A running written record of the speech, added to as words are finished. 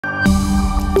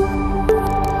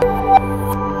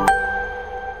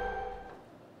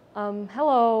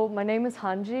Hello, my name is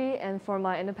Hanji, and for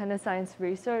my independent science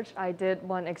research, I did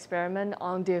one experiment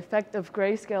on the effect of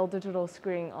grayscale digital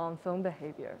screen on phone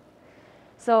behavior.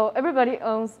 So everybody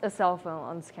owns a cell phone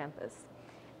on this campus.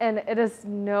 And it is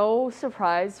no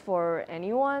surprise for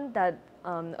anyone that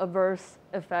adverse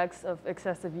effects of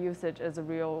excessive usage is a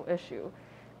real issue.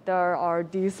 There are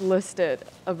these listed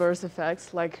adverse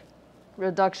effects like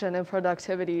reduction in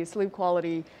productivity, sleep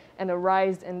quality, and a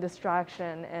rise in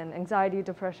distraction and anxiety,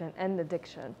 depression, and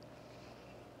addiction.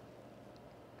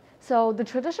 So the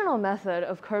traditional method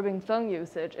of curbing phone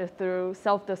usage is through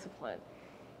self-discipline,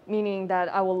 meaning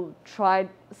that I will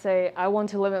say, I want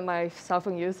to limit my cell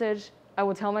phone usage. I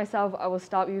will tell myself I will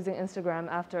stop using Instagram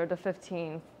after the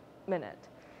 15th minute.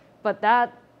 But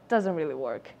that doesn't really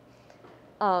work.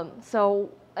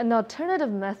 So an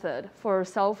alternative method for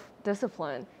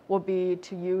self-discipline would be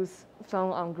to use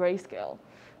phone on grayscale.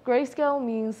 Grayscale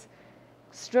means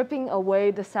stripping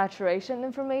away the saturation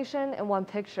information in one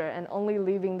picture and only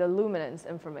leaving the luminance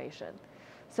information.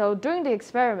 So during the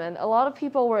experiment, a lot of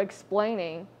people were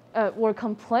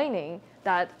complaining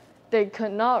that they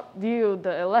could not view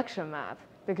the election map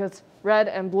because red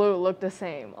and blue look the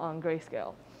same on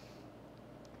grayscale.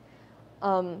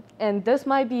 And this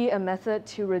might be a method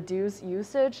to reduce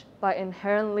usage by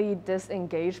inherently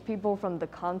disengage people from the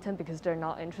content because they're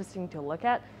not interesting to look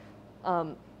at,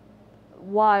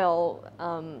 while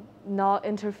not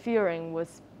interfering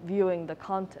with viewing the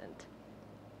content,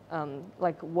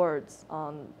 like words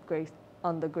on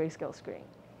the grayscale screen.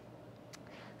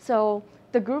 So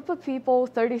the group of people,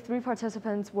 33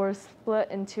 participants, were split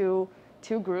into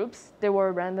two groups. They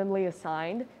were randomly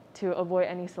assigned to avoid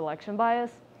any selection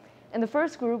bias. And the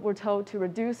first group were told to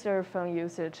reduce their phone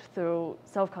usage through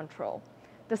self-control.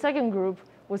 The second group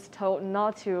was told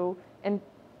not to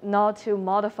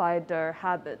modify their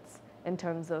habits in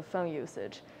terms of phone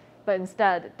usage, but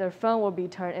instead their phone will be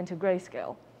turned into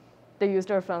grayscale. They use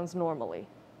their phones normally.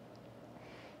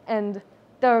 And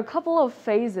there are a couple of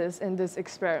phases in this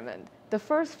experiment. The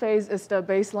first phase is the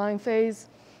baseline phase,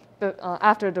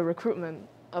 after the recruitment,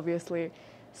 obviously.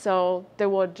 So they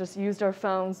would just use their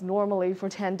phones normally for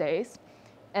 10 days.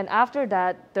 And after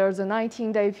that, there's a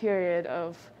 19-day period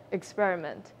of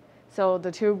experiment. So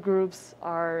the two groups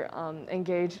are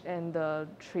engaged in the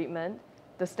treatment,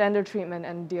 the standard treatment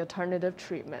and the alternative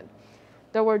treatment.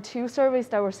 There were two surveys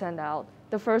that were sent out.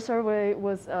 The first survey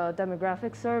was a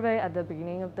demographic survey at the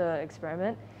beginning of the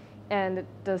experiment. And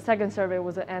the second survey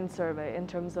was an end survey in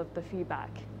terms of the feedback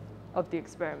of the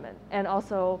experiment, and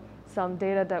also some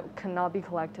data that cannot be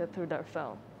collected through their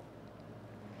phone.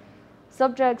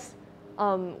 Subjects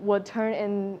would turn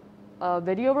in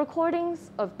video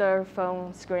recordings of their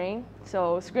phone screen,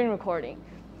 so screen recording,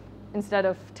 instead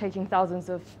of taking thousands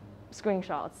of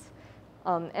screenshots.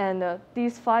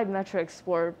 These 5 metrics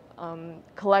were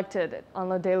collected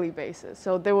on a daily basis.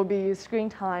 So there will be screen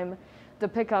time, the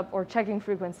pickup or checking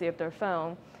frequency of their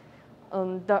phone,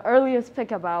 the earliest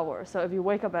pickup hour. So if you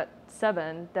wake up at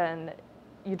 7, then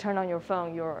you turn on your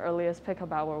phone, your earliest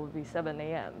pickup hour would be 7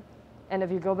 a.m. And if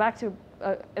you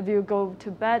go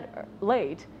to bed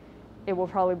late, it will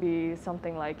probably be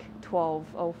something like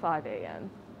 12:05 a.m.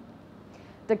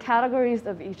 The categories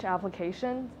of each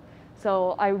application.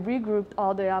 So I regrouped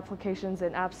all the applications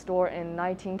in App Store in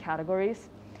 19 categories,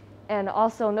 and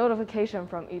also notification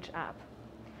from each app.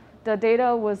 The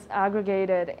data was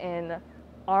aggregated in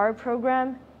R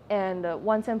program, and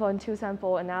 1 sample and 2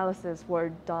 sample analysis were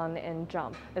done in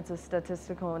JUMP. It's a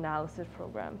statistical analysis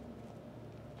program.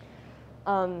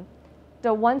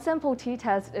 The 1 sample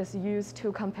t-test is used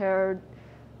to compare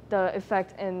the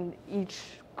effect in each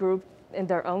group in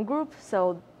their own group.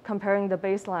 So comparing the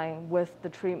baseline with the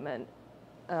treatment,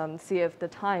 see if the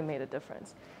time made a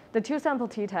difference. The 2 sample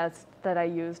t-test that I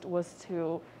used was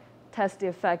to test the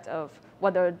effect of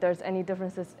whether there's any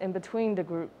differences in between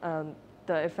the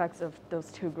effects of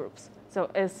those two groups. So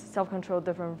is self-control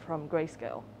different from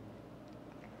grayscale?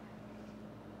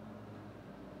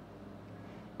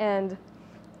 And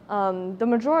the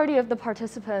majority of the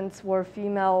participants were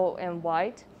female and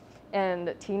white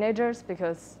and teenagers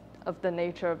because of the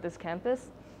nature of this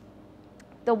campus.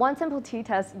 The 1 sample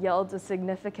t-test yields a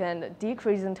significant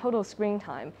decrease in total screen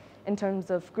time in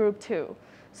terms of group 2.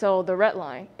 So the red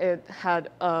line, it had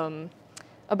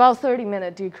about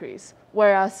 30-minute decrease,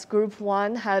 whereas group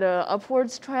 1 had an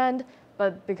upwards trend,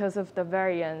 but because of the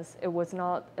variance, it was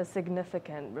not a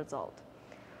significant result.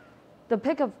 The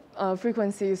pickup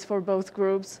frequencies for both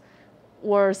groups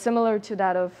were similar to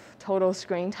that of total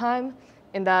screen time,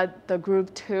 in that the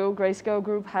group 2 grayscale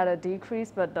group had a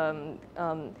decrease, but the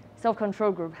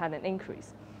self-control group had an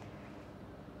increase.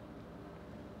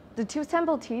 The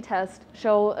two-sample t-test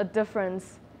show a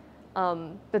difference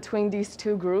between these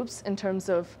two groups in terms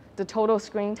of the total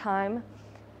screen time,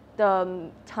 the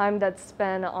time that's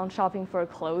spent on shopping for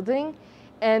clothing,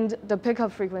 and the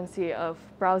pickup frequency of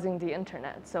browsing the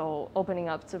internet, so opening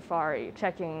up Safari,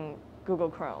 checking Google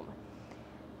Chrome.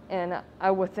 And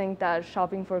I would think that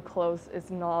shopping for clothes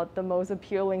is not the most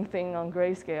appealing thing on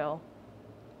Grayscale.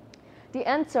 The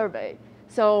end survey,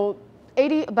 so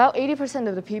about 80%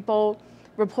 of the people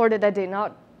reported that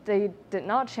they did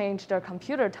not change their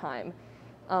computer time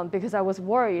because I was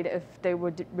worried if they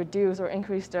would reduce or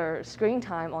increase their screen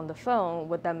time on the phone,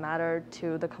 would that matter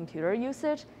to the computer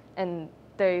usage? And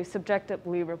they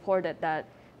subjectively reported that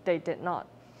they did not.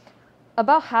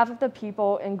 About half of the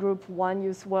people in group 1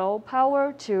 used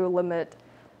willpower to limit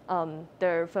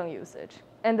their phone usage.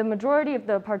 And the majority of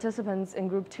the participants in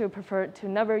group 2 preferred to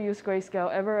never use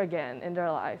Grayscale ever again in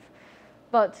their life.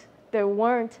 But they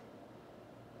weren't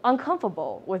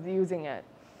uncomfortable with using it.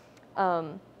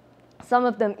 Some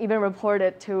of them even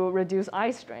reported to reduce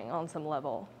eye strain on some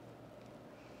level.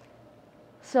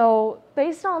 So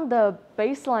based on the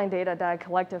baseline data that I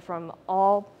collected from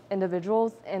all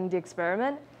individuals in the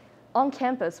experiment, on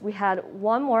campus we had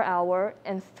 1 more hour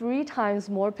and 3 times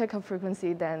more pickup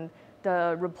frequency than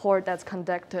the report that's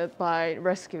conducted by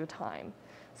rescue time.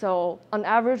 So on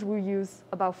average we use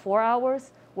about 4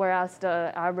 hours, whereas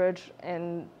the average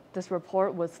in this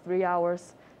report was 3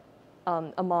 hours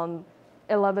among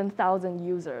 11,000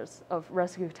 users of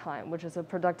rescue time, which is a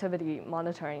productivity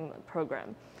monitoring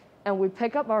program. And we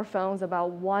pick up our phones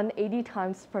about 180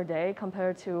 times per day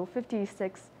compared to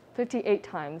 58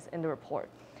 times in the report.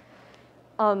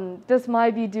 This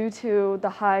might be due to the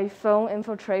high phone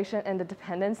infiltration and the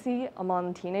dependency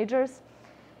among teenagers.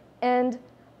 And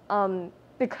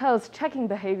because checking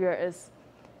behavior is,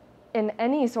 in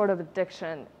any sort of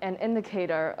addiction, an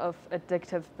indicator of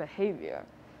addictive behavior,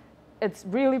 it's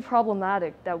really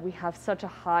problematic that we have such a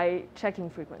high checking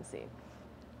frequency.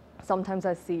 Sometimes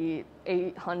I see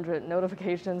 800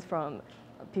 notifications from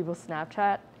people's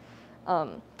Snapchat.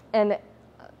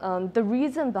 The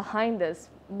reason behind this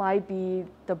might be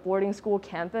the boarding school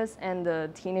campus and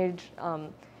the teenage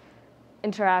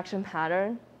interaction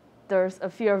pattern. There's a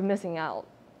fear of missing out,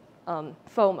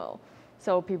 FOMO.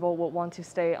 So people will want to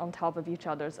stay on top of each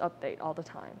other's update all the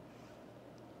time.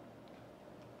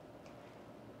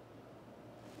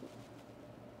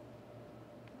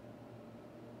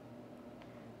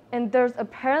 And there's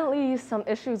apparently some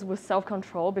issues with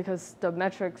self-control because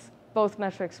both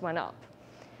metrics went up.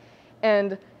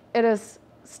 And it is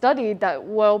studied that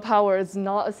willpower is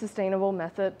not a sustainable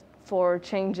method for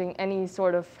changing any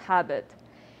sort of habit.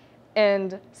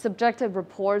 And subjective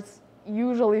reports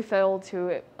usually fail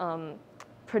to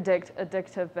predict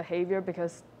addictive behavior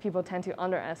because people tend to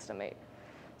underestimate.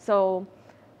 So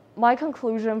my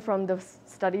conclusion from the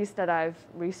studies that I've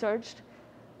researched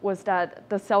was that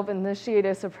the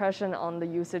self-initiated suppression on the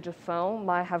usage of phone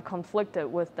might have conflicted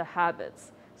with the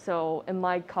habits. So it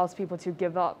might cause people to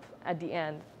give up at the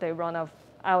end. They run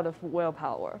out of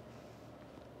willpower.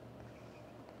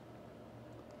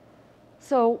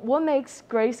 So what makes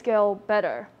Grayscale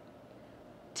better?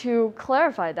 To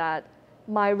clarify that,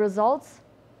 my results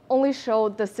only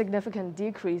showed the significant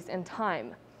decrease in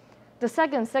time. The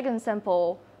second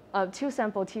sample,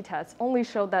 two-sample t-test only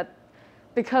showed that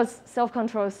because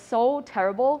self-control is so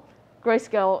terrible,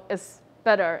 Grayscale is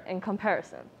better in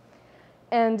comparison.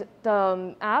 And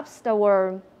the apps that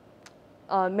were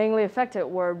mainly affected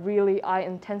were really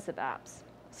eye-intensive apps.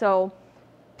 So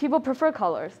people prefer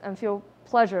colors and feel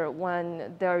pleasure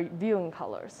when they're viewing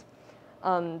colors.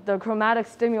 The chromatic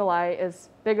stimuli is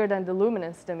bigger than the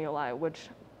luminance stimuli, which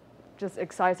just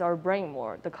excites our brain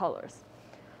more, the colors.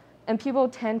 And people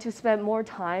tend to spend more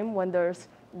time when there's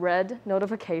red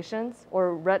notifications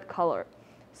or red color.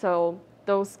 So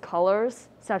those colors,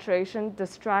 saturation,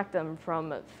 distract them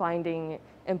from finding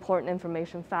important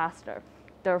information faster.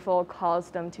 Therefore,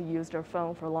 cause them to use their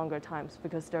phone for longer times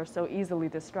because they're so easily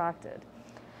distracted.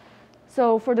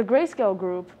 So for the Grayscale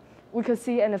group, we could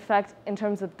see an effect in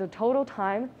terms of the total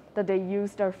time that they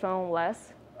use their phone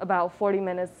less, about 40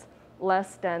 minutes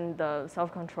less than the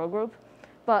self-control group.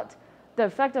 But the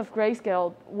effect of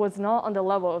Grayscale was not on the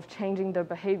level of changing their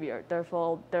behavior.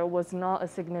 Therefore, there was not a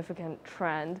significant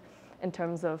trend in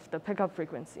terms of the pickup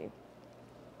frequency.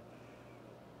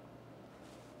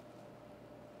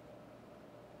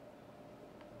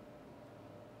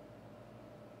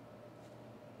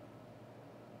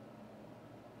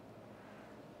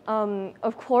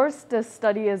 Of course, this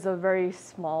study is a very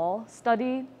small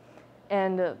study,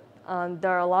 and there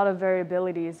are a lot of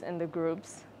variabilities in the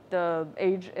groups. The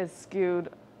age is skewed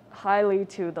highly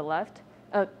to the left,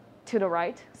 to the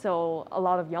right, so a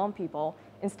lot of young people,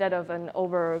 instead of an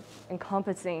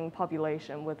over-encompassing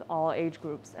population with all age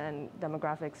groups and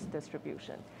demographics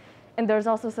distribution. And there's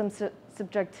also some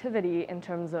subjectivity in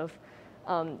terms of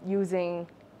using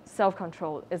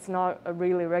self-control. It's not a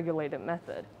really regulated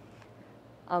method.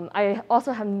 I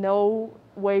also have no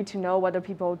way to know whether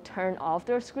people turn off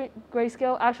their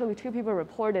grayscale. Actually, 2 people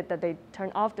reported that they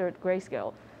turned off their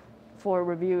grayscale for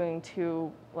reviewing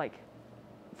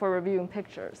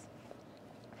pictures.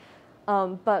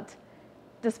 But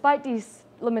despite these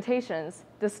limitations,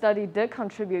 the study did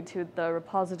contribute to the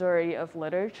repository of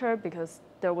literature because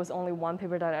there was only 1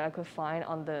 paper that I could find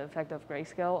on the effect of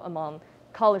grayscale among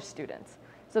college students.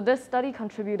 So this study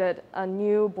contributed a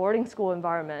new boarding school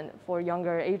environment for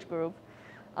younger age group,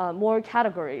 more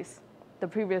categories. The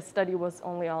previous study was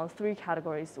only on 3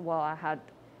 categories, while I had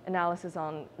analysis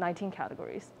on 19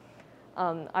 categories.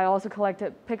 I also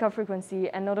collected pickup frequency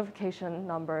and notification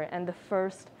number and the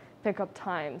first pickup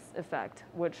times effect,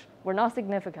 which were not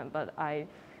significant, but I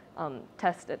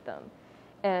tested them.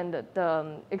 And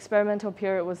the experimental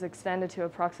period was extended to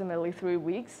approximately 3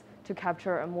 weeks to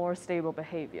capture a more stable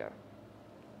behavior.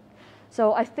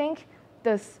 So I think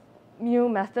this new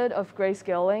method of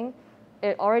grayscaling,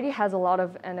 it already has a lot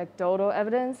of anecdotal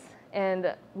evidence,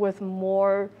 and with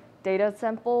more data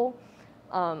sample,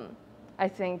 I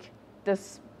think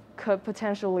this could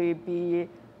potentially be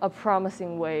a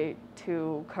promising way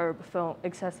to curb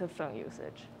excessive phone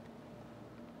usage.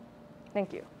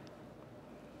 Thank you.